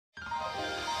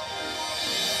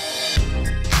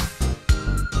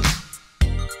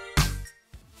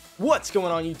What's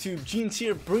going on YouTube? Jeans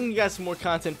here, bringing you guys some more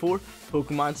content for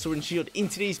Pokemon Sword and Shield. In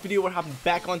today's video, we're hopping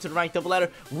back onto the ranked double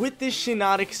ladder with this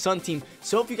Shiinotic Sun team.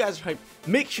 So if you guys are hyped,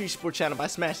 make sure you support the channel by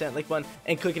smashing that like button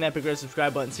and clicking that big red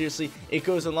subscribe button. Seriously, it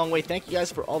goes a long way. Thank you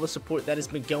guys for all the support that has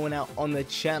been going out on the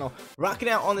channel. Rocking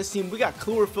out on this team, we got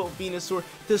Chlorophyll Venusaur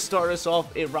to start us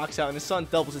off. It rocks out in the sun,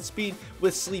 doubles its speed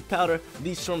with Sleep Powder,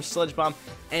 Leaf Storm, Sludge Bomb,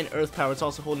 and Earth Power. It's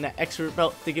also holding that extra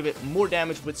belt to give it more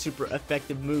damage with super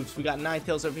effective moves. We got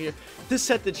Ninetales over here to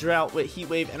set the drought with Heat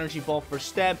Wave, Energy Ball for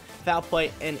Stab, Foul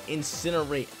Play, and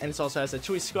Incinerate. And it also has a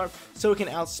Choice Scarf, so it can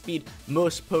outspeed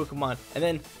most Pokemon. And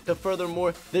then to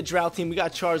furthermore, the drought team, we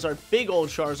got Charizard, big old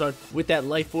Charizard with that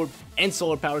Life Orb and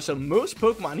Solar Power. So most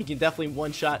Pokemon he can definitely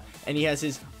one-shot, and he has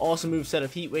his awesome moveset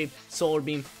of Heat Wave, Solar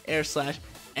Beam, Air Slash,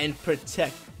 and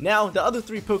Protect. Now, the other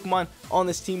three Pokemon on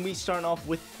this team, we starting off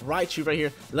with Raichu right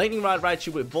here. Lightning Rod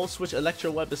Raichu with Volt Switch,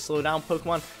 Electro Web to slow down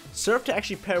Pokemon. Surf to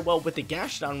actually pair well with the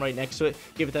Gastrodon right next to it.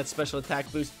 Give it that special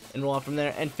attack boost and roll out from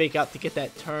there. And Fake Out to get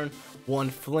that turn 1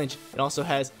 flinch. It also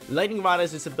has Lightning Rod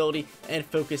as its ability and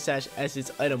Focus Sash as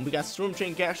its item. We got Storm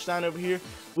Chain Gastrodon over here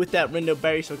with that Rindo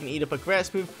Berry so it can eat up a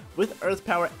grass move with Earth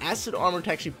Power, Acid Armor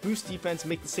to actually boost defense,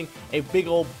 make this thing a big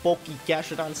old bulky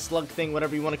Gastrodon slug thing,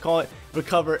 whatever you want to call it,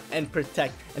 recover and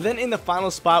protect. And then in the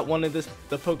final spot, one of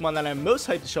the Pokemon that I'm most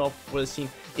hyped to show off for this team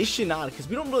is Shiinotic, because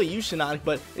we don't really use Shiinotic,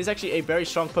 but it's actually a very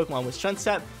strong Pokemon with Strength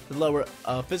Stat to lower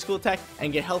physical attack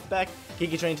and get health back,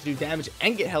 Giga Drain to do damage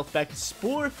and get health back,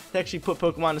 Spore to actually put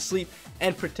Pokemon to sleep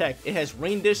and protect. It has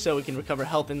Rain Dish so it can recover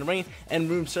health in the rain, and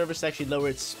Room Service to actually lower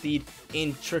its speed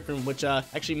in Trick Room, which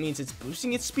actually means it's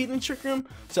boosting its speed in Trick Room.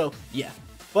 So yeah,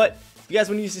 but if you guys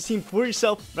want to use this team for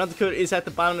yourself, round the code is at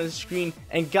the bottom of the screen.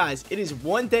 And guys, it is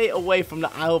 1 day away from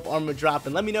the Isle of Armor drop,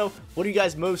 and let me know, what are you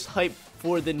guys most hyped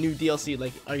for the new DLC?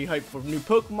 Like, are you hyped for new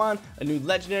Pokemon, a new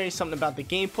legendary, something about the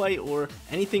gameplay, or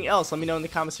anything else? Let me know in the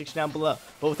comment section down below.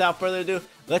 But without further ado,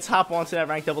 let's hop onto that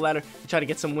ranked double ladder and try to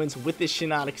get some wins with this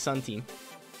Shiinotic Sun team.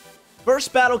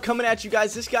 First battle coming at you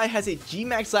guys. This guy has a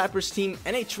G-Max Lapras team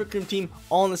and a Trick Room team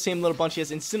all in the same little bunch. He has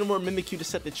Incineroar, Mimikyu to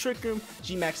set the Trick Room,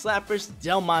 G-Max Lapras,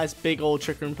 Delmize, big old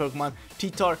Trick Room Pokemon,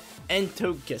 T-Tar, and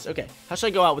Togekiss. Okay, how should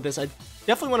I go out with this? I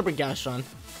definitely want to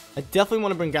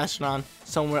bring Gastrodon.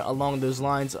 Somewhere along those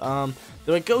lines. Do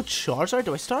I go Charizard?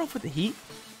 Do I start off with the Heat?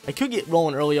 I could get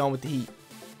rolling early on with the Heat,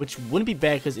 which wouldn't be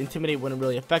bad because Intimidate wouldn't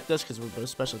really affect us because we're both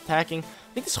special attacking.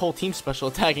 I think this whole team's special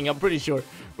attacking. I'm pretty sure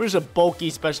we're just a bulky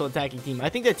special attacking team. I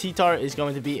think that T-Tar is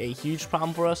going to be a huge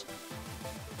problem for us.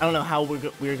 I don't know how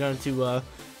we're going to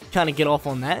kind of get off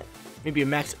on that. Maybe a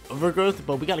max overgrowth,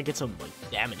 but we got to get some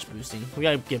like damage boosting. We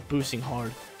got to get boosting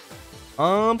hard.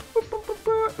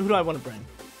 Who do I want to bring?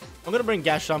 I'm going to bring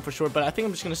Gastrodon for sure, but I think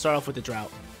I'm just going to start off with the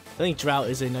Drought. I think Drought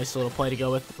is a nice little play to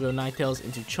go with. We go Ninetales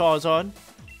into Charizard.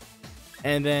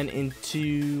 And then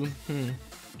into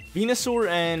Venusaur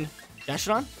and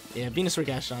Gastrodon? Yeah, Venusaur,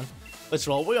 Gastrodon. Let's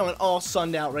roll. We're going all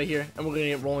sunned out right here, and we're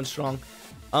going to get rolling strong.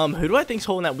 Who do I think's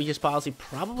holding that weakest policy?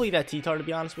 Probably that T-Tar, to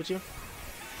be honest with you.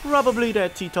 Probably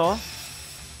that T-Tar.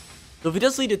 So if he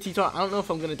does lead to T-Tar, I don't know if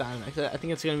I'm going to Dynamax. I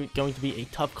think it's going to be a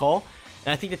tough call.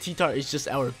 And I think the T-Tar is just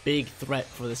our big threat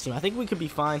for this team. I think we could be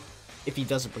fine if he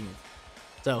doesn't bring it.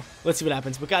 So, let's see what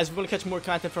happens. But guys, if you want to catch more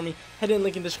content from me, head in the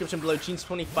link in the description below.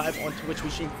 Jeans25 on Twitch. We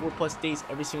stream 4+ days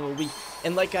every single week.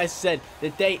 And like I said,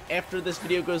 the day after this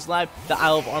video goes live, the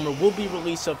Isle of Armor will be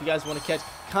released. So if you guys want to catch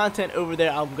content over there,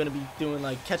 I'm going to be doing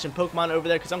like catching Pokemon over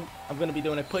there, because I'm going to be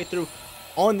doing a playthrough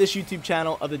on this YouTube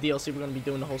channel of the DLC. We're going to be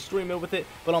doing the whole story mode with it,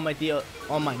 but on my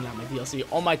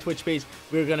Twitch page,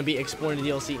 we're going to be exploring the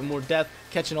DLC in more depth,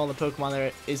 catching all the Pokemon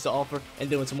there is to offer, and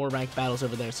doing some more ranked battles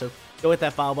over there. So go hit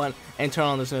that follow button and turn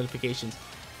on those notifications.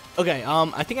 Okay,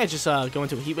 I think I just go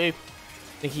into a Heat Wave.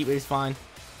 I think Heat Wave's fine.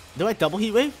 Do I double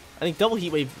Heat Wave? I think double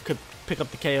Heat Wave could pick up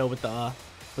the KO with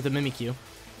the Mimikyu.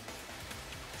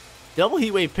 Double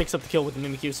Heat Wave picks up the kill with the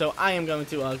Mimikyu, so I am going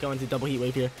to go into double Heat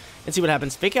Wave here and see what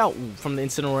happens. Fake Out from the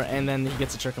Incineroar, and then he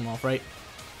gets to Trick Him off, right?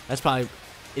 That's probably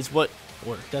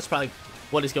that's probably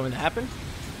what is going to happen.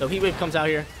 So Heat Wave comes out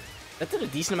here. That did a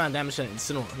decent amount of damage to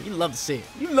Incineroar. You love to see it.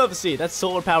 You love to see it. That's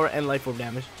Solar Power and Life Orb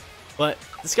damage. But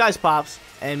Disguise pops,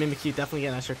 and Mimikyu definitely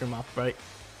getting that Trick Him off, right?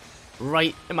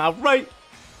 Right? Am I right?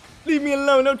 Leave me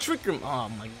alone. No Trick Room. Oh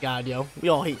my god, yo. We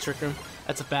all hate Trick Room.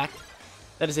 That's a fact.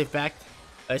 That is a fact.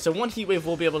 Alright, so one Heat Wave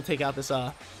will be able to take out this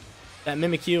that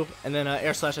Mimikyu, and then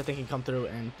Air Slash I think can come through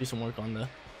and do some work on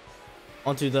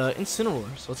onto the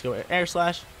Incineroar. So let's go Air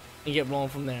Slash and get rolling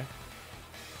from there.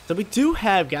 So we do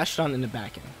have Gastrodon in the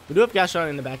back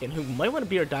end. Who might want to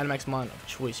be our Dynamax Mon of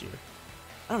choice here.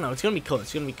 I don't know. It's gonna be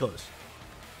close.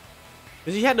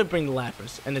 Because he had to bring the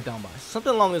Lapras and the Delmice.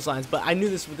 Something along those lines. But I knew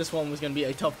this one was going to be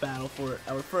a tough battle for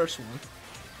our first one.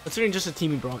 Considering just a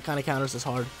teaming brawl kind of counters us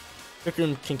hard. Trick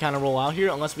Room can kind of roll out here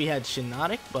unless we had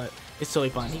Shiinotic, but it's totally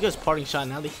fine. He goes Parting Shot.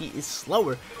 Now the heat is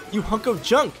slower. You hunk of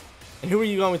junk. And who are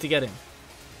you going to get in?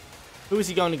 Who is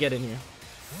he going to get in here?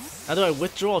 Now do I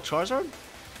withdraw Charizard?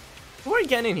 Who are you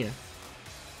getting in here?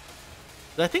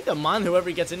 I think the Mon, whoever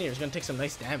he gets in here, is going to take some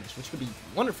nice damage, which could be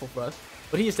wonderful for us.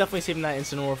 But he is definitely saving that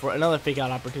Incineroar for another Fake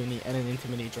Out opportunity and an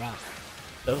Intimidate drop.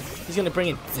 So he's going to bring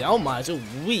in Delmice.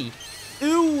 Ooh-wee.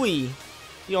 Ooh-wee.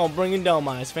 He's going to bring in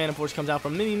Delmice. Phantom Force comes out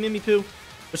from Mimikyu,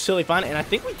 which is totally fine. And I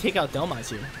think we take out Delmice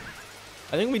here.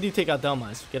 I think we do take out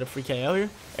Delmice. Get a free KO here.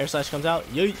 Air Slash comes out.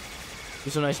 Yeet. Do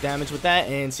some nice damage with that.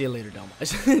 And see you later,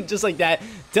 Delmice. Just like that.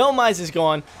 Delmice is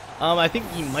gone. I think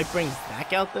he might bring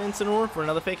back out the Incineroar for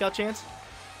another Fake Out chance.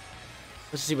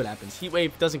 Let's see what happens. Heat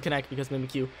Wave doesn't connect because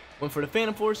Mimikyu went for the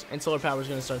Phantom Force, and Solar Power is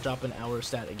going to start dropping our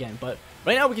stat again. But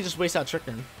right now we can just waste out Trick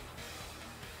Room.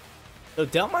 So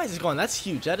Delmice is gone. That's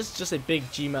huge. That is just a big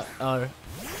or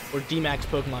D-Max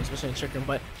Pokemon, especially in Trick Room.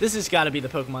 But this has got to be the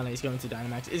Pokemon that he's going to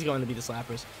Dynamax. Is going to be the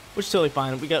Lapras, which is totally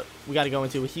fine. We got to go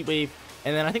into a Heat Wave,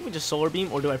 and then I think we just Solar Beam,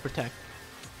 or do I Protect?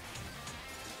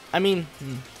 I mean,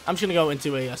 I'm just going to go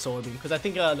into a Solar Beam because I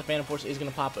think the Phantom Force is going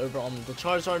to pop over on the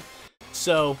Charizard.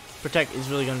 So, Protect is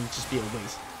really going to just be a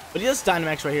waste. But he does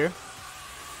Dynamax right here.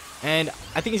 And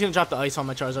I think he's going to drop the Ice on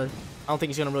my Charizard. I don't think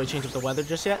he's going to really change up the weather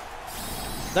just yet.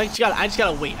 I just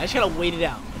gotta wait. I just gotta wait it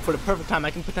out for the perfect time.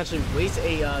 I can potentially waste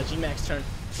a G-Max turn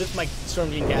with my Storm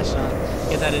Gene Gastrodon.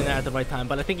 Get that in there at the right time.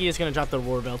 But I think he is going to drop the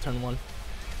Roar Bell turn 1.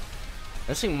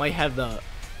 This thing might have the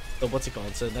what's it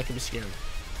called? So that could be scary.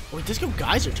 Oh, wait, Disco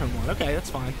Geyser turn 1. Okay, that's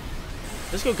fine.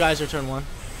 Disco Geyser turn 1.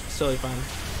 It's totally fine.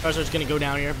 Charizard's going to go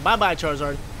down here. Bye-bye,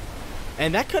 Charizard.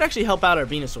 And that could actually help out our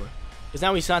Venusaur. Because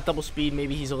now he's not double speed.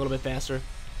 Maybe he's a little bit faster.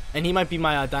 And he might be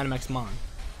my Dynamax Mon.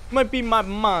 He might be my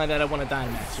Mon that I want to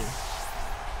Dynamax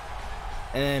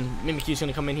here. And Mimikyu's going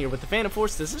to come in here with the Phantom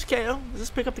Force. Does this KO? Does this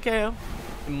pick up the KO?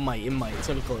 It might. It might. It's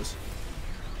going to be close.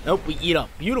 Nope, we eat up.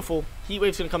 Beautiful. Heat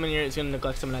Wave's going to come in here. It's going to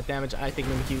neglect some of that damage. I think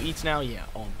Mimikyu eats now. Yeah,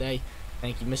 all day.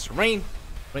 Thank you, Mr. Rain.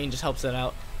 Rain just helps that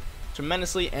out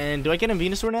tremendously. And do I get a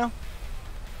Venusaur now?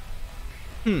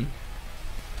 Yeah,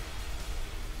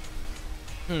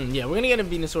 we're going to get a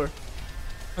Venusaur.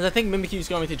 Because I think Mimikyu's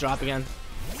going to drop again.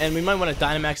 And we might want to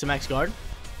Dynamax a Max Guard.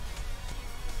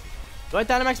 Do I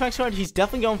Dynamax Max Guard? He's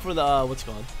definitely going for the, what's it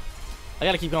called? I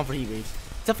got to keep going for Heat Waves.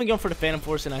 He's definitely going for the Phantom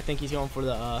Force, and I think he's going for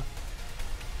the, oh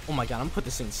my god, I'm going to put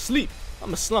this thing to sleep. I'm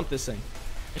going to slump this thing.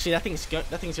 Actually, that thing's going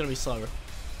to be slower.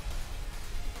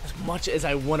 As much as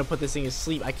I want to put this thing to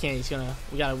sleep, I can't. He's going to,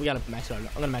 we got to Max Guard. I'm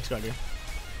going to Max Guard here.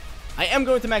 I am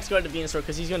going to Max Guard the Venusaur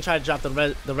because he's going to try to drop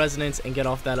the Resonance and get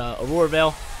off that Aurora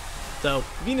Veil. So,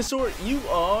 Venusaur, you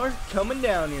are coming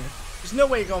down here. There's no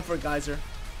way you're going for a Geyser.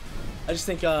 I just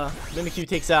think Mimikyu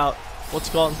takes out, what's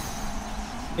it called?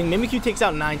 I think Mimikyu takes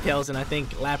out Ninetales, and I think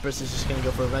Lapras is just going to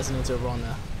go for a Resonance over on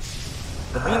the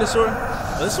Venusaur.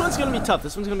 But this one's going to be tough.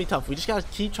 This one's going to be tough. We just got to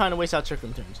keep trying to waste out Trick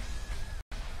Room turns.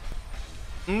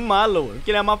 My lord.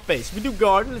 Get out of my face. We do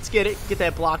Guard. Let's get it. Get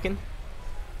that blocking.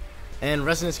 And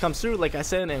Resonance comes through, like I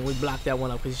said, and we block that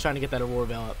one up because he's trying to get that Aurora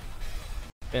Veil up.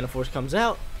 Phantom Force comes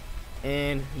out,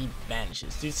 and he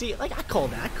vanishes. Dude, see, like, I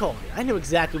called it. I knew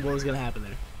exactly what was going to happen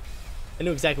there. I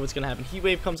knew exactly what's going to happen. Heat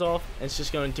Wave comes off, and it's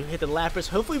just going to hit the Lapras.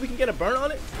 Hopefully, we can get a burn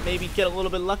on it. Maybe get a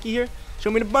little bit lucky here. Show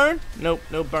me the burn. Nope,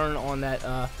 no burn on that,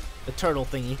 the turtle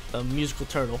thingy, the musical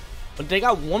turtle. But they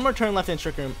got one more turn left in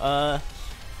Trick Room. How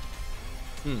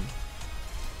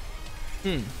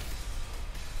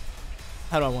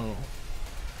do I want to roll?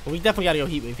 Well, we definitely got to go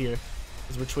Heat Wave here,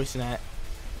 because we're choosing that.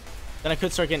 Then I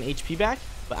could start getting HP back,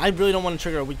 but I really don't want to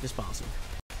trigger a weakness policy.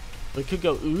 We could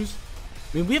go Ooze.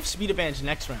 I mean, we have speed advantage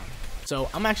next round, so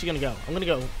I'm actually going to go. I'm going to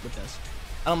go with this.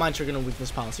 I don't mind triggering a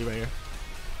weakness policy right here.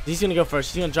 He's going to go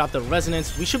first. He's going to drop the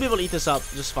Resonance. We should be able to eat this up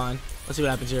just fine. Let's see what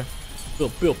happens here.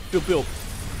 Build.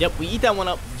 Yep, we eat that one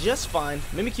up just fine.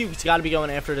 Mimikyu's got to be going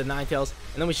after the Ninetales,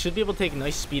 and then we should be able to take a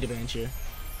nice speed advantage here.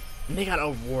 And they got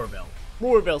a Roar Bell.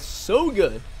 Roar Bell, so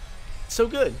good. So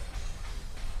good.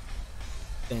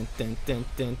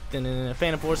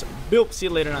 Phantom Force. Boop. See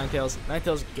you later, Ninetales.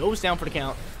 Ninetales goes down for the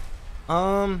count.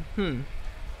 How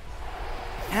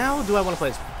do I want to play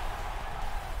this one?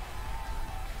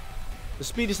 The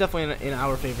speed is definitely in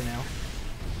our favor now.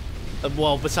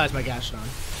 Well, besides my Gastrodon.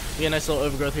 We got a nice little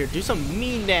overgrowth here. Do some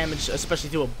mean damage,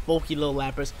 especially to a bulky little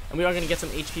Lapras. And we are going to get some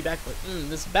HP back. But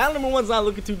this battle number 1's not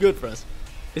looking too good for us.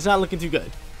 It's not looking too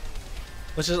good.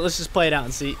 Let's just play it out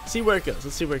and see where it goes.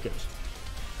 Let's see where it goes.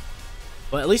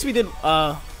 But at least we did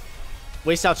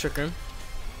waste out Trick Room.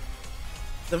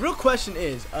 The real question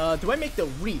is, do I make the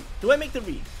read? Do I make the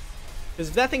read? Because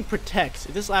if that thing protects,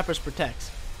 if this Lapras protects,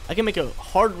 I can make a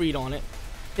hard read on it,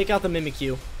 take out the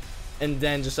Mimikyu, and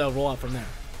then just roll out from there.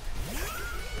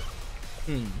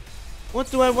 What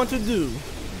do I want to do?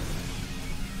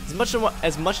 As much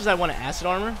as I want to Acid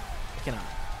Armor, I cannot.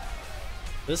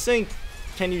 This thing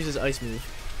can use his Ice move.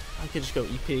 I could just go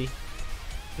EP.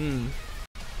 I'm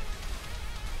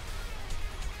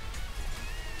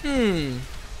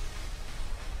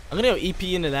gonna go EP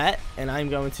into that, and I'm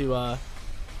going to I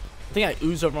think I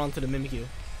ooze over onto the Mimikyu.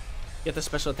 Get the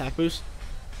special attack boost.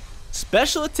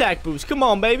 Special attack boost, come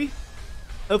on baby.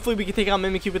 Hopefully we can take out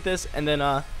Mimikyu with this, and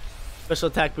then special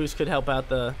attack boost could help out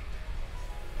the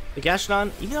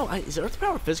Gastrodon. Even though is Earth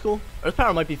Power physical? Earth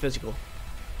Power might be physical.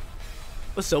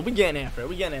 But still, we getting after it.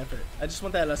 We getting after it. I just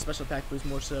want that special attack boost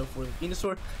more so for the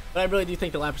Venusaur. But I really do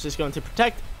think the Lapras is going to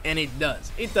protect, and it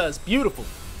does. It does. Beautiful.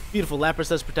 Beautiful. Lapras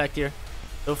does protect here.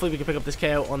 So hopefully we can pick up this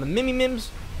KO on the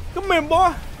Mimi-Mims. Come here,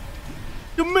 boy.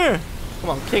 Come here.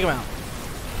 Come on, kick him out.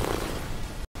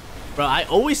 Bro, I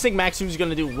always think Maxu is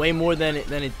going to do way more than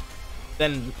it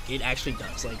actually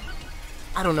does. Like,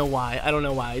 I don't know why. I don't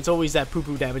know why. It's always that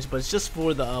poo-poo damage, but it's just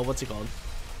for the, what's it called?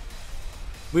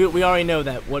 We already know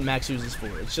that what Maxu's is for.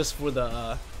 It's just for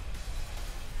the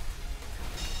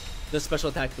special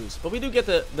attack boost. But we do get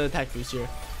the attack boost here.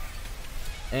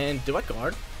 And do I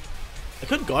guard? I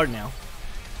could guard now.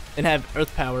 And have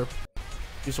Earth Power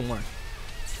do some work.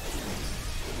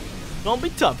 It's gonna be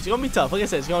tough. It's gonna be tough. Like I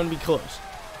said, it's gonna be close.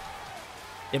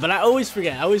 Yeah, but I always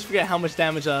forget. I always forget how much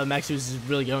damage Maxu's is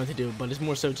really going to do. But it's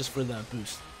more so just for the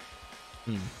boost.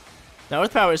 Now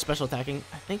Earth Power is special attacking.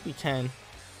 I think we can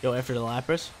go after the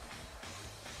Lapras.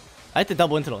 I have to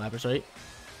double into the Lapras, right?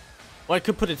 Or I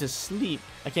could put it to sleep.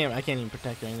 I can't even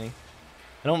protect or anything.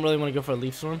 I don't really want to go for a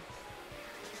Leaf Storm.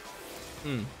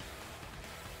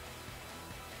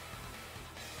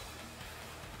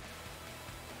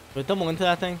 Do I double into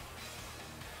that thing?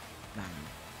 Nah.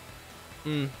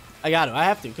 I got to. I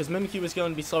have to, because Mimikyu is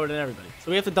going to be slower than everybody. So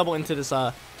we have to double into this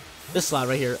this slot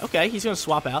right here. Okay, he's going to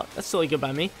swap out. That's totally good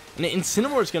by me. And then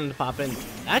Incineroar is going to pop in.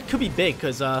 That could be big,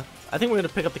 because I think we're going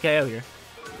to pick up the KO here.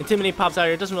 Intimidate pops out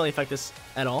here. It doesn't really affect us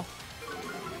at all.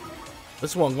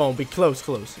 This one going to be close. It's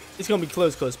going to be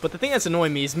close. But the thing that's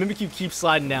annoying me is Mimikyu keeps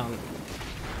sliding down.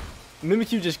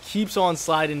 Mimikyu just keeps on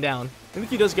sliding down.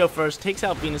 Mimikyu does go first. Takes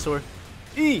out Venusaur.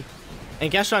 And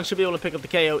Gastrodon should be able to pick up the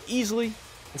KO easily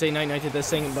and say night-night to this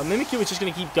thing. But Mimikyu is just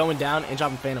going to keep going down and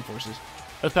dropping Phantom Forces.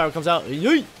 Earth Power comes out.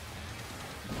 Yeet!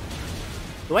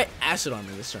 Do I Acid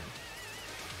Armor this turn?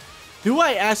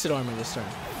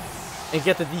 And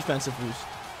get the defensive boost?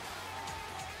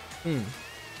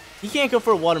 He can't go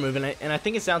for a Water move, and I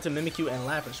think it's down to Mimikyu and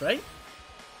Lapras, right?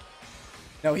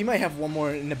 No, he might have one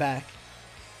more in the back.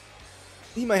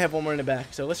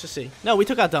 So let's just see. No, we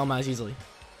took out Delmize easily.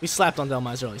 We slapped on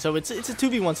Delmize early. So it's a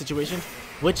 2v1 situation,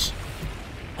 which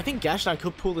I think Gastrodon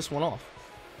could pull this one off.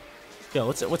 Yo,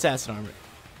 what's Acid Armor?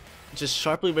 It just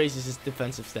sharply raises his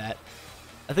defensive stat.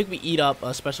 I think we eat up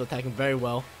special attacking very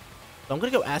well. So I'm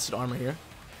going to go Acid Armor here.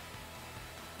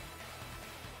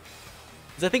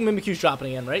 Because I think Mimikyu's dropping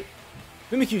again, right?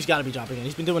 Mimikyu's got to be dropping again.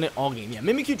 He's been doing it all game. Yeah,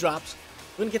 Mimikyu drops.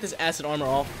 We're going to get this Acid Armor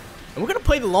off. And we're going to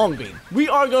play the long game. We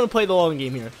are going to play the long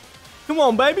game here. Come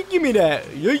on, baby. Give me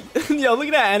that. Yo, look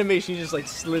at that animation. He just, like,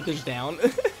 slithers down.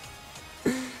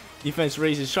 Defense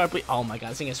raises sharply. Oh, my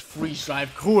God. This thing has Freeze Drive.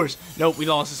 Of course. Nope, we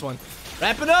lost this one.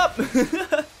 Wrap it up.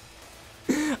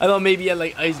 I thought maybe he had,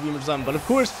 like, Ice Beam or something. But, of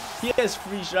course, he has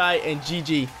Freeze Drive and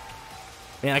GG.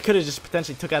 Man, I could have just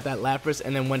potentially took out that Lapras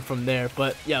and then went from there.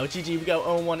 But, yo, GG. We go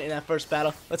 0-1 in that first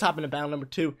battle. Let's hop into battle number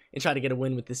 2 and try to get a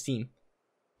win with this team.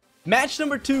 Match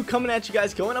number 2 coming at you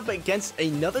guys, going up against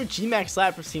another G-Max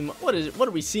Lapras team. What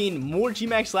are we seeing? More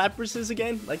G-Max Laprases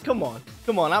again? Like, come on.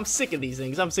 I'm sick of these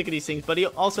things. But he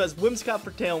also has Whimsicott for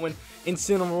Tailwind,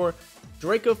 Incineroar,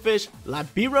 Draco Fish,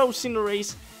 Labiro,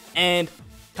 Cinderace, and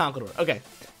Conkeldurr. Okay,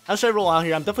 how should I roll out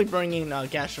here? I'm definitely bringing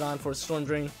Gastrodon for Storm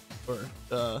Drain for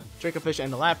the Draco Fish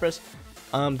and the Lapras.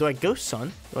 Do I go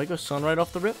Sun? Do I go Sun right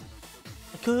off the rip?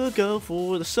 I could go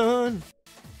for the Sun.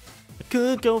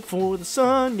 Could go for the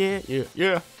Sun, yeah.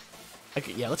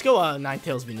 Okay, yeah, let's go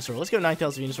Ninetales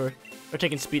Venusaur. We're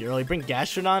taking speed early. Bring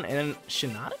Gastrodon and then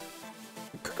Shiinotic?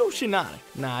 Could go Shiinotic.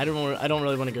 Nah, I don't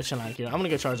really want to go Shiinotic here. I'm gonna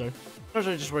go Charizard.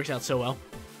 Charizard just works out so well.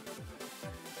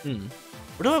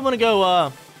 Where do I want to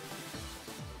go?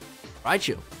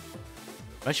 Raichu.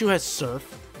 Raichu has Surf.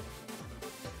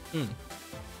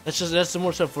 That's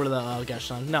more so for the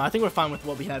Gastrodon. No, I think we're fine with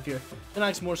what we have here.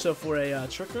 Shiinotic's more so for a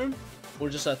Trick Room. Or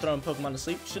just throwing Pokemon to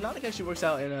sleep. Shiinotic actually works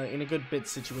out in a good bit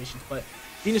situation, but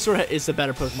Venusaur is the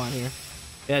better Pokemon here.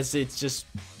 as it's just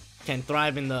can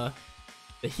thrive in the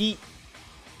heat,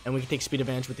 and we can take speed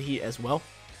advantage with the heat as well.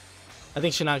 I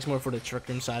think Shinnok's more for the Trick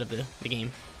Room side of the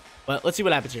game. But let's see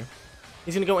what happens here.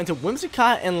 He's going to go into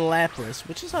Whimsicott and Lapras,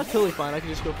 which is totally fine. I can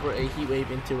just go for a Heat Wave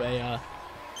into a...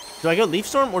 do I go Leaf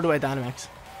Storm or do I Dynamax?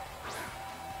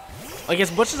 Like,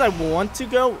 as much as I want to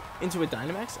go into a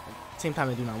Dynamax, at the same time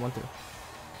I do not want to.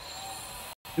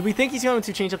 Do we think he's going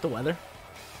to change up the weather?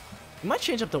 He might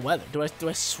change up the weather. Do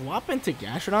I swap into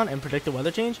Gastrodon and predict the weather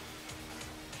change?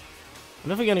 I'm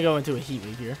definitely going to go into a Heat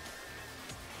Wave here.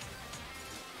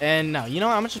 And no, you know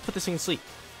what? I'm going to just put this thing to sleep.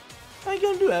 How you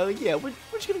going to do that? Yeah, we're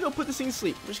just going to go put this thing to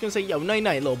sleep. We're just going to say, yo,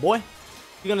 night-night, little boy.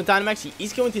 You're going to Dynamax.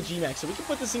 He's going to G-Max. So we can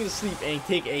put this thing to sleep and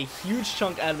take a huge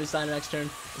chunk out of his Dynamax turn and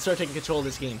start taking control of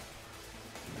this game.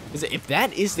 Because if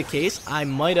that is the case, I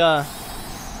might,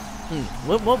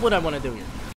 what would I want to do here?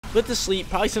 Put to sleep,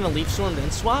 probably send a Leaf Storm,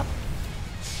 then swap.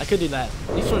 I could do that.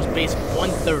 Leaf Storm's base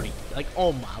 130. Like,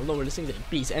 oh my lord, this thing's a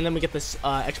beast. And then we get this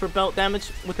expert belt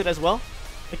damage with it as well.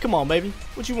 Like, come on, baby.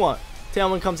 What you want?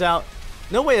 Tailwind comes out.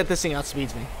 No way that this thing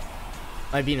outspeeds me.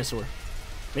 My Venusaur.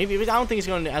 Maybe, I don't think it's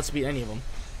going to outspeed any of them.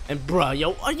 And bruh,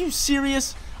 yo, are you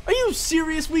serious? Are you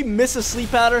serious? We miss a Sleep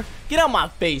Powder? Get out of my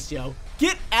face, yo.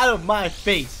 Get out of my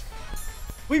face.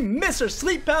 We miss our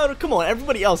Sleep Powder. Come on,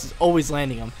 everybody else is always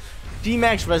landing them.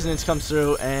 G-Max Resonance comes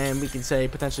through, and we can say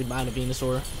potentially buy the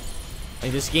Venusaur.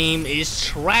 Like, this game is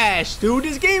trash, dude.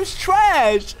 This game's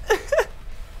trash.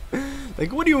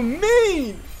 Like, what do you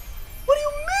mean? What do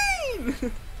you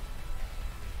mean?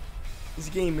 This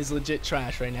game is legit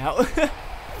trash right now.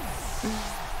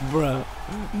 Bruh.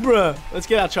 Let's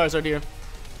get out Charizard here.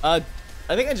 I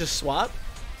think I just swap.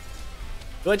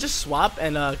 Do I just swap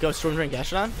and go Storm Drain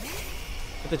Gastrodon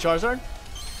with the Charizard?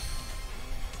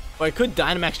 Or I could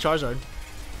Dynamax Charizard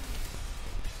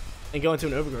and go into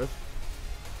an Overgrowth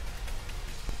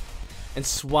and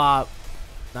swap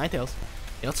Ninetales.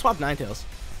 Yeah, let's swap Ninetales.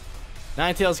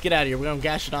 Ninetales, get out of here. We're going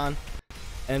Gastrodon,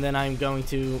 and then I'm going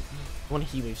to... I want a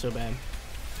Heat Wave so bad.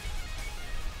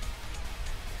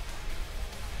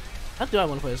 How do I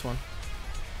want to play this one?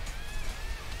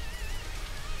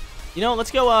 You know,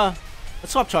 let's go,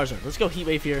 let's swap Charizard. Let's go Heat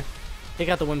Wave here. Take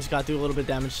out the Whimsicott, do a little bit of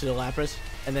damage to the Lapras,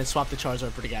 and then swap the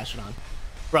Charizard for the Gastrodon.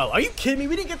 Bro, are you kidding me?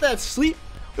 We didn't get that sleep.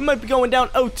 We might be going down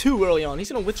 0-2 early on. He's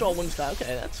going to withdraw Whimsicott.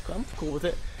 Okay, that's cool. I'm cool with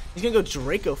it. He's going to go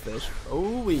Draco Fish.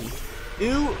 Ooh-wee.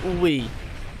 Ooh-wee.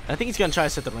 I think he's going to try to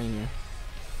set the rain here.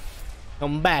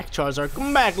 Come back, Charizard.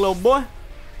 Come back, little boy. Yeah,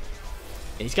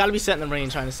 he's got to be setting the rain,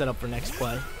 trying to set up for next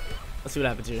play. Let's see what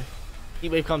happens here.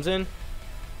 Heat Wave comes in.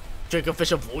 Draco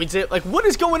Fish avoids it. Like, what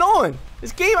is going on?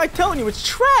 This game, I'm telling you, it's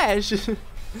trash.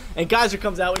 And Geyser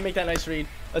comes out. We make that nice read.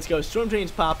 Let's go. Storm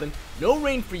Drain's popping. No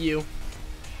rain for you.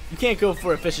 You can't go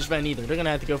for a Fish's Vent either. They're going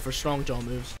to have to go for Strong Jaw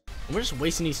moves. And we're just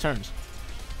wasting these turns.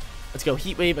 Let's go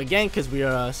Heat Wave again because we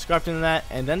are scarfed into that.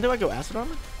 And then do I go Acid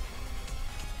Armor?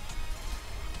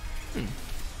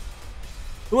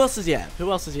 Who else does he have?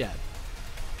 Who else does he have?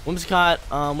 Whimsicott.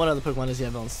 What other Pokemon does he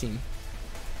have on his team?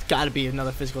 It's got to be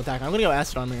another physical attack. I'm going to go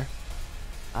Acid Armor here.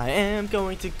 I am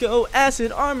going to go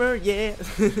Acid Armor, yeah.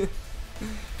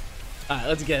 Alright,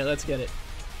 let's get it, let's get it.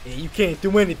 Yeah, you can't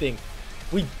do anything.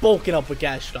 We bulking up with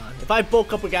Gastrodon. If I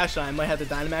bulk up with Gastrodon, I might have to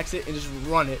Dynamax it and just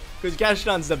run it. Because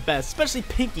Gastrodon's the best, especially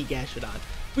Pinky Gastrodon.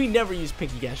 We never use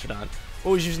Pinky Gastrodon.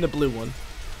 Always using the blue one.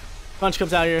 Punch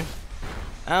comes out here.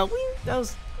 That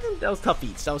was tough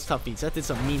beats. That was tough beats. That did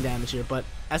some mean damage here, but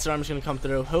Acid Armor's gonna come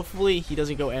through. Hopefully he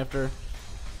doesn't go after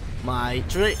my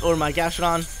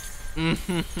Gastrodon.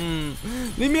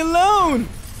 Leave me alone.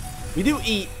 We do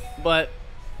eat, but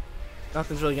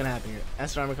nothing's really gonna happen here.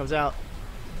 Acid Armor comes out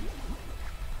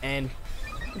and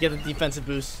get the defensive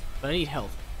boost, but I need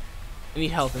health. I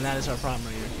need health, and that is our problem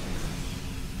right here.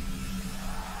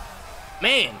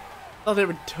 Man, I thought they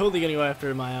were totally gonna go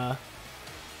after my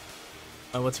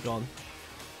what's it called?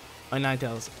 My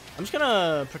Ninetales. I'm just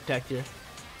gonna protect here.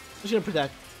 I'm just gonna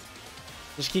protect.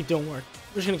 Just keep doing work.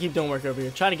 We're just gonna keep doing work over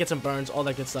here. Try to get some burns, all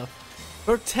that good stuff.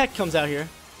 Protect comes out here.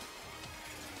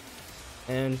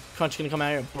 And Crunch gonna come out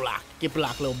here. Block. Get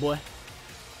blocked, little boy.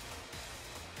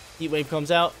 Heat Wave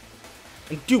comes out.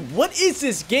 And dude, what is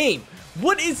this game?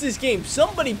 What is this game?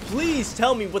 Somebody please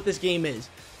tell me what this game is.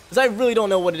 Because I really don't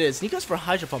know what it is. And he goes for a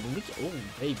Hydro Pump. And oh,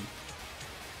 baby.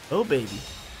 Oh, baby.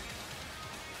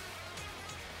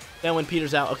 Then when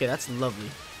Peter's out. Okay, that's lovely.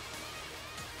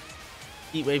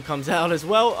 Heat Wave comes out as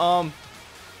well.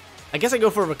 I guess I go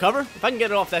for a Recover. If I can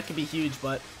get it off, that could be huge.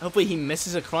 But hopefully he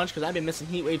misses a Crunch. Because I've been missing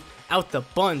Heat Wave out the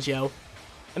bunch, yo.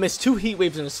 I missed 2 Heat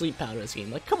Waves and a Sleep Powder this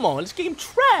game. Like, come on. This game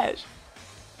trash.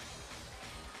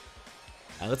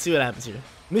 Alright, let's see what happens here.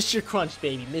 Mr. Crunch,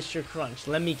 baby. Mr. Crunch.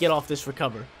 Let me get off this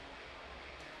recover.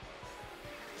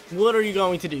 What are you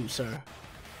going to do, sir?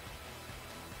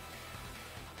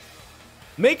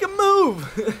 Make a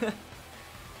move!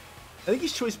 I think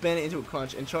he's choice bandit into a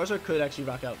crunch, and Charizard could actually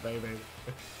rock out very, very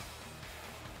well.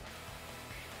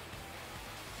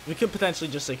 We could potentially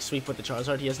just like sweep with the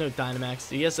Charizard. He has no Dynamax.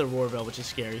 He has the Roarville, which is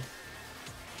scary.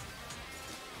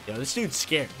 Yo, this dude's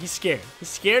scared. He's scared. He's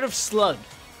scared of Slug.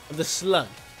 Of the Slug.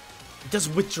 He does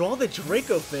withdraw the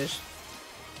Draco Fish.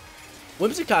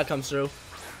 Whimsicott comes through.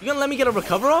 You gonna let me get a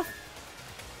recover off?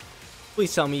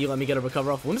 Please tell me you let me get a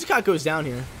recover off. Whimsicott goes down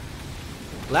here.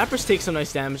 Lapras takes some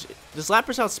nice damage. Does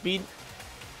Lapras outspeed?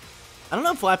 I don't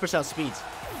know if Lapras outspeeds.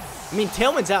 I mean,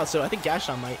 Tailwind's out, so I think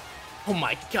Gashon might. Oh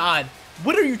my god.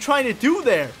 What are you trying to do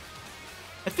there?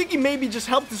 I think he maybe just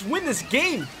helped us win this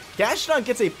game. Gashon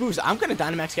gets a boost. I'm going to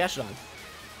Dynamax Gashon.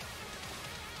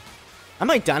 I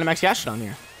might Dynamax Gashon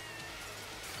here.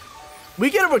 We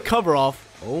get a recover off.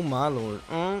 Oh my lord.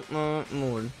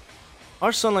 Lord.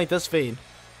 Our sunlight does fade.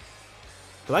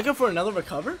 Do I go for another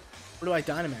recover? Or do I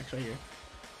Dynamax right here?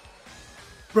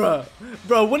 Bruh,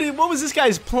 what was this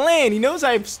guy's plan? He knows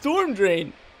I have Storm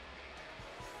Drain.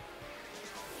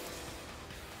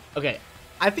 Okay,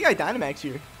 I think I Dynamax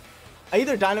here. I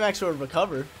either Dynamax or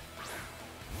recover.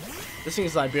 This thing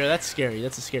is Liberia. That's scary.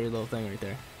 That's a scary little thing right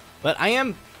there. But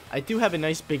I do have a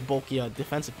nice big bulky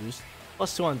defensive boost.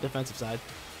 +2 on the defensive side.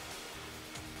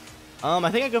 I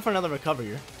think I go for another recover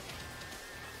here.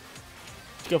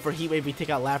 Let's go for Heat Wave. We take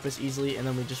out Lapras easily, and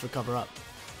then we just recover up.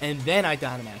 And then I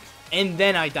Dynamax. And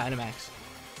then I Dynamax.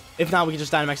 If not, we can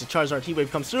just Dynamax the Charizard. Heat Wave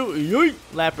comes through. Yoink!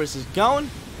 Lapras is gone.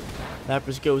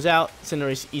 Lapras goes out.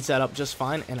 Cinderace eats that up just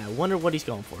fine. And I wonder what he's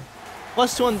going for.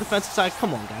 +2 on the defensive side.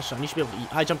 Come on, Gashon. You should be able to eat.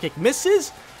 High jump kick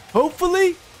misses.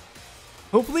 Hopefully.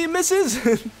 Hopefully it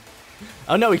misses.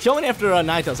 Oh no, he killed me after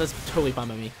Ninetales. That's totally fine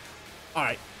by me.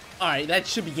 Alright. Alright, that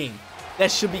should be game.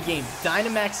 That should be game.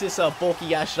 Dynamax this bulky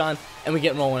Gashon. And we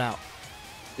get rolling out.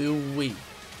 Ooh-wee.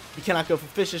 He cannot go for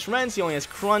Vicious Rends. He only has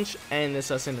Crunch, and this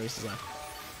Cinderace is left.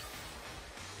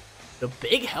 The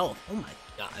big health. Oh my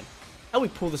god. How did we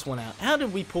pull this one out? How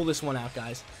did we pull this one out,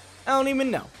 guys? I don't even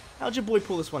know. How'd your boy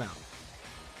pull this one out?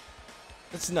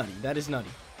 That's nutty. That is nutty.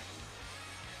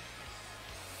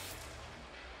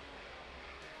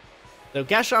 So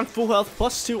Gashon full health,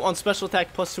 +2 on special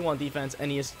attack, +2 on defense, and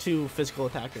he has 2 physical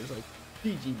attackers. Like,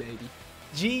 GG, baby.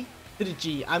 G to the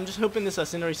G. I'm just hoping this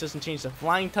Cinderace doesn't change the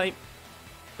flying type.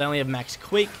 I only have Max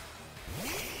Quake.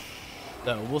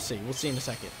 So, we'll see. We'll see in a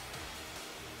second.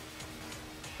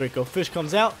 Draco Fish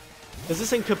comes out. Because this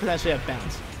thing could potentially have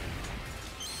Bounce.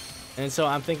 And so,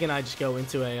 I'm thinking I just go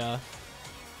into a,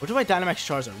 What do I Dynamax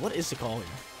Charizard? What is the call here?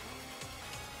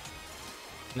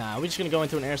 Nah, we're just going to go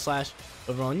into an Air Slash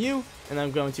over on you. And then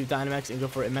I'm going to Dynamax and go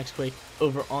for a Max Quake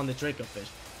over on the Draco Fish.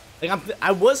 Like,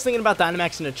 I was thinking about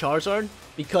Dynamaxing the Charizard.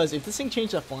 Because if this thing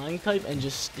changes the flying type and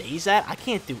just stays at, I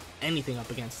can't do anything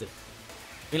up against it.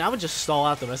 I mean, I would just stall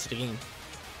out the rest of the game.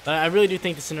 But I really do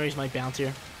think the Cinderace might bounce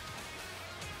here.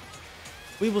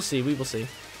 We will see. We will see.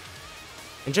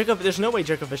 And Draco, there's no way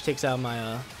Draco Fish takes out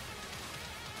my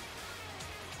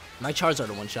my Charizard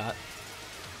in one shot.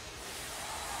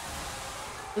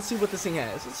 Let's see what this thing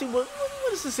has. Let's see what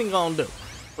is this thing gonna do?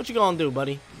 What you gonna do,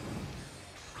 buddy?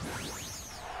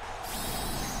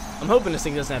 I'm hoping this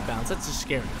thing doesn't have bounce. That's just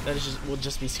scary. That is just will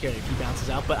just be scary if he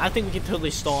bounces out. But I think we can totally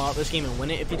stall out this game and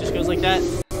win it if he just goes like that.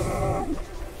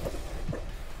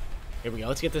 Here we go.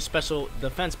 Let's get this special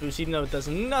defense boost, even though it does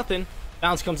nothing.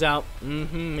 Bounce comes out.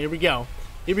 Here we go.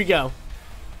 Here we go.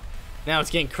 Now it's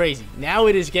getting crazy. Now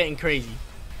it is getting crazy.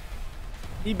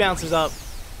 He bounces up.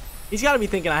 He's got to be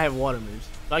thinking I have water moves.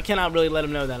 So I cannot really let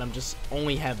him know that I'm just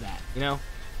only have that, you know?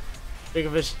 Draco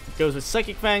Fish goes with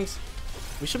Psychic Fangs.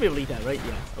 We should be able to eat that, right?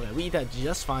 Yeah. Okay, we eat that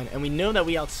just fine. And we know that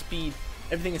we outspeed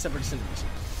everything except for Cinderace.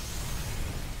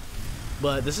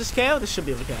 But does this KO? This should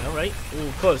be able to KO, right?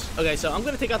 Ooh, close. Okay, so I'm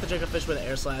going to take out the Draco Fish with an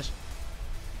Air Slash.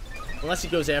 Unless he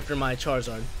goes after my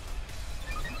Charizard.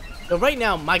 So right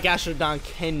now, my Gastrodon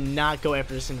cannot go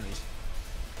after the Cinderace.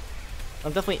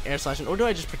 I'm definitely Air Slashing. Or do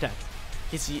I just Protect?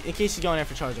 In case he's going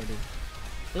after Charizard, dude.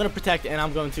 I'm going to Protect, and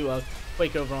I'm going to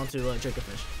Quake over onto Draco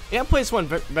Fish. Yeah, I'm playing this one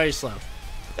very slow.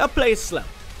 I'll play it slow.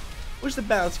 Where's the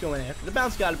bounce going after? The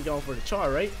bounce got to be going for the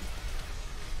Char, right?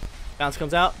 Bounce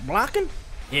comes out. Blocking?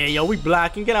 Yeah, yo, we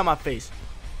blocking. Get out of my face.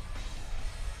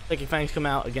 Psychic Fangs come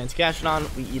out against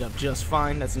Gastrodon. We eat up just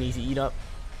fine. That's an easy eat up.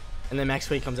 And then Max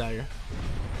Quake comes out here.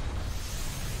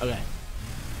 Okay.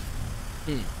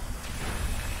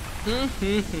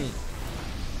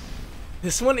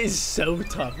 This one is so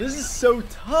tough. This is so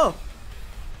tough.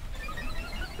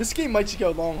 This game might just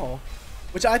go long haul.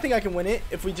 which I think I can win it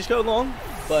if we just go long.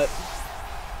 But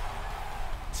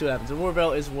see what happens. The War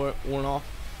Bell is worn off.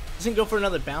 Doesn't go for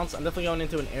another bounce. I'm definitely going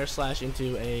into an air slash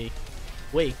into a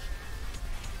Quake.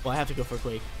 Well, I have to go for a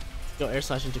Quake. Go air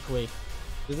slash into Quake.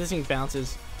 If this thing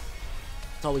bounces,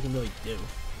 that's all we can really do.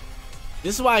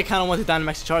 This is why I kind of want the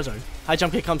Dynamax Charizard. High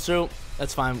jump kick comes through.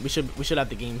 That's fine. We should have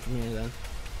the game from here then.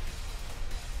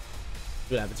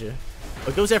 See what happens here. Oh,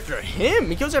 it goes after him.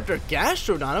 He goes after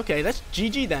Gastrodon. Okay, that's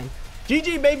GG then.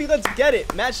 GG, baby. Let's get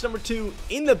it. Match number 2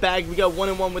 in the bag. We got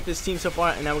 1-1 with this team so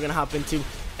far, and now we're gonna hop into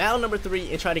battle number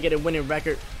 3 and try to get a winning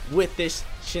record with this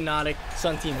Shiinotic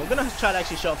Sun team. We're gonna try to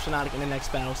actually show up Shiinotic in the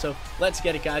next battle. So let's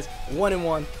get it, guys.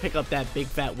 1-1. Pick up that big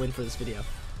fat win for this video.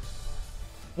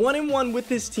 1-1 with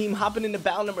this team, hopping into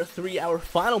battle number 3, our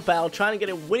final battle, trying to get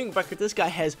a winning record. This guy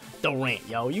has Durant,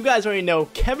 yo. You guys already know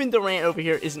Kevin Durant over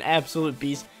here is an absolute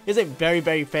beast. He's a very,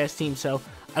 very fast team, so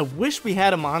I wish we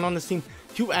had him on this team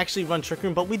to actually run Trick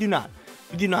Room, but we do not.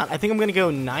 We do not. I think I'm going to go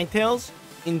Ninetales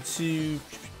into...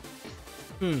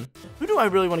 Who do I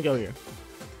really want to go here?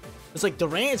 It's like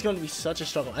Durant is going to be such a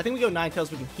struggle. I think we go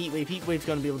Ninetales, we can Heat Wave. Heat Wave's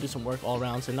going to be able to do some work all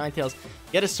around, so Ninetales,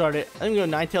 get us started. I think we go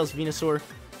Ninetales, Venusaur.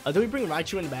 Do we bring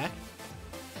Raichu in the back?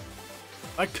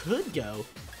 I could go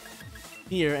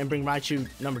here and bring Raichu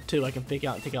number 2. I can pick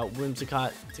out and take out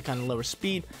Whimsicott to kind of lower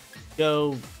speed.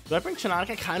 Do I bring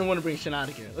Shiinotic? I kind of want to bring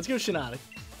Shiinotic here. Let's go Shiinotic.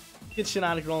 Get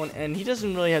Shiinotic rolling, and he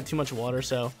doesn't really have too much water,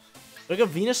 so do I go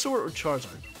Venusaur or Charizard?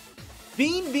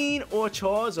 Bean or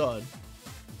Charizard?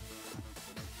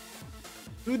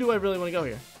 Who do I really want to go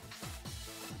here?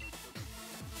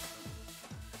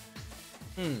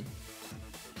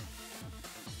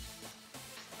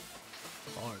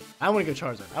 I want to go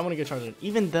Charizard. I want to go Charizard.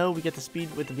 Even though we get the speed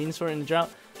with the Venusaur in the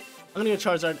drought, I'm going to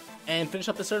go Charizard and finish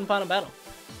up the third and final battle.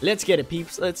 Let's get it,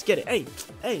 peeps. Let's get it. Hey.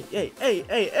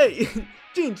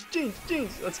 Jeans.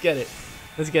 Let's get it.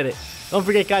 Let's get it. Don't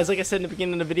forget, guys, like I said in the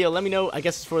beginning of the video, let me know. I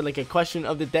guess it's for like a question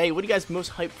of the day. What are you guys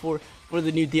most hyped for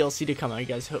the new DLC to come out? Are you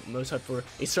guys most hyped for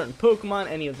a certain Pokemon,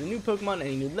 any of the new Pokemon,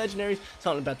 any new legendaries,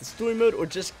 something about the story mode, or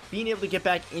just being able to get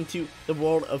back into the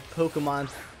world of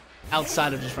Pokemon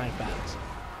outside of just ranked battles?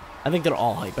 I think they're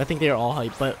all hype. I think they are all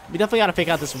hype, but we definitely got to pick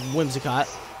out this Whimsicott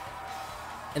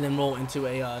and then roll into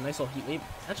a nice little Heat Wave.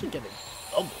 That should get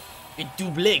a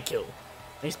double kill.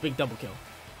 Nice big double kill.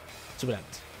 Let's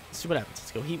see what happens.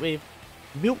 Let's go Heat Wave.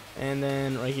 Boop. And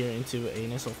then right here into a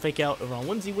nice little fake out over on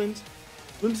Whimsy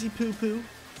Poo Poo.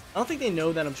 I don't think they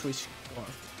know that I'm Choice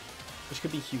Scarf, which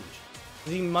could be huge.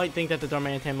 He might think that the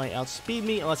Darmanitan might outspeed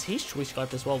me, unless he's Choice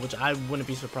Scarf as well, which I wouldn't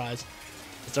be surprised.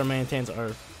 Because Darmanitans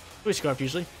are Choice Scarf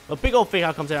usually. A big old fake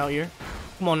out comes out here.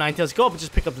 Come on, Ninetales. Go up and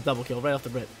just pick up the double kill right off the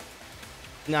rip.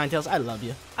 Ninetales, I love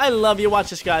you. I love you.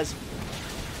 Watch this, guys.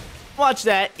 Watch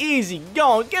that. Easy.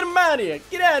 Go on. Get him out of here.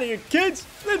 Get out of here, kids.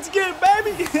 Let's get it,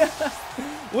 baby.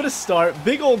 What a start.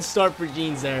 Big old start for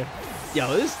Jeans there.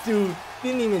 Yo, this dude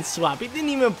didn't even swap. He didn't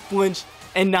even flinch.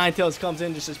 And Ninetales comes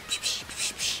in, just says,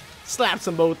 slaps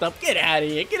them both up. Get out of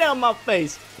here. Get out of my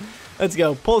face. Let's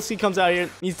go. Polsky comes out here.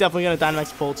 He's definitely going to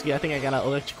Dynamax Polsky. I think I got an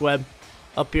Electric Web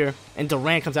up here. And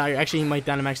Durant comes out here. Actually, he might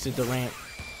Dynamax to Durant.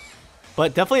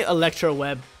 But definitely Electro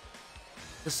Web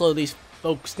to slow these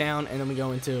folks down. And then we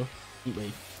go into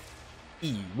E-Wave.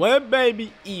 E-Web,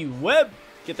 baby. E-Web.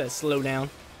 Get that slow down.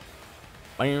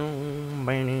 And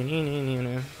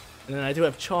then I do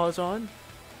have Charizard.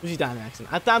 Who's he Dynamaxing?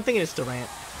 I'm thinking it's Durant.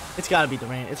 It's got to be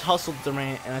Durant. It's hustled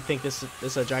Durant. And I think this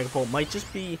Dragapult might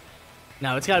just be...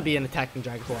 No, it's got to be an attacking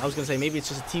Dragapult. I was going to say maybe it's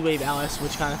just a T-Wave LS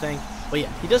switch kind of thing. But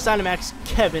yeah, he does Dynamax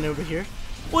Kevin over here.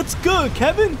 What's good,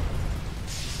 Kevin?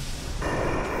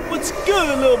 What's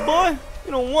good, little boy?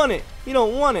 You don't want it. You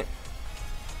don't want it.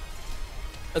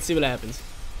 Let's see what happens.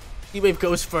 T-Wave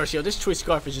goes first. Yo, this Choice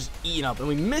Scarf is just eating up. And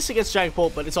we miss against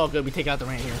Dragapult, but it's all good. We take out the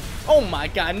Durant here. Oh my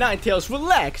god, Ninetales,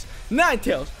 relax.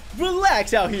 Ninetales,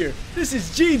 relax out here. This is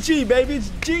GG, baby. It's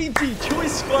GG.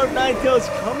 Choice Scarf Ninetales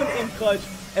coming in clutch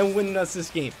and winning us this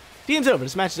game. Game's over.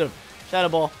 This match is over. Shadow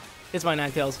Ball hits my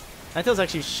Ninetales. Ninetales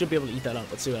actually should be able to eat that up.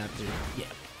 Let's see what happens here. Yeah.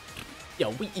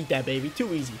 Yo, we eat that, baby.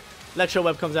 Too easy. Electro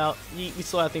Web comes out. We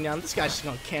slow that thing down. This guy's just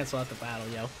going to cancel out the battle,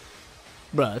 yo.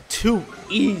 Bruh, too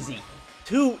easy.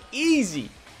 Too easy.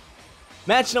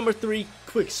 Match number 3.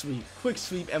 Quick sweep. Quick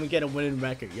sweep, and we get a winning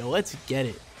record. Yo, let's get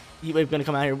it. Heat Wave going to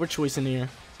come out here. We're choicing here.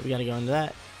 So we got to go into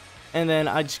that. And then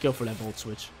I just go for that Volt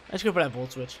Switch.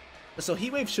 So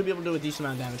Heat Wave should be able to do a decent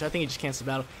amount of damage. I think he just cancels the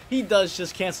battle. He does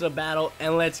just cancel the battle,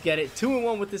 and let's get it.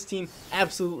 2-1 with this team.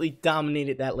 Absolutely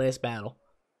dominated that last battle.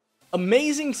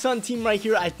 Amazing Sun team right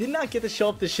here. I did not get to show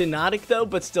up the Shiinotic though,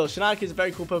 but still, Shiinotic is a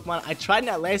very cool Pokemon. I tried in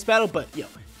that last battle, but yo,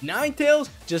 Ninetales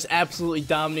just absolutely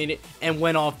dominated and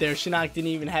went off there. Shinnok didn't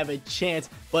even have a chance,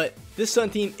 but this Sun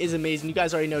team is amazing. You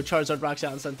guys already know Charizard rocks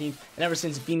out on Sun teams, and ever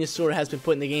since Venusaur has been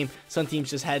put in the game, Sun teams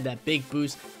just had that big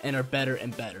boost and are better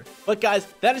and better. But guys,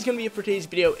 that is going to be it for today's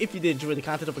video. If you did enjoy the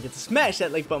content, don't forget to smash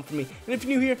that like button for me, and if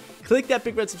you're new here, click that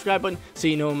big red subscribe button so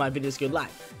you know when my videos go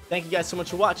live. Thank you guys so much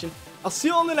for watching. I'll see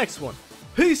you all in the next one.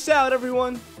 Peace out,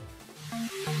 everyone.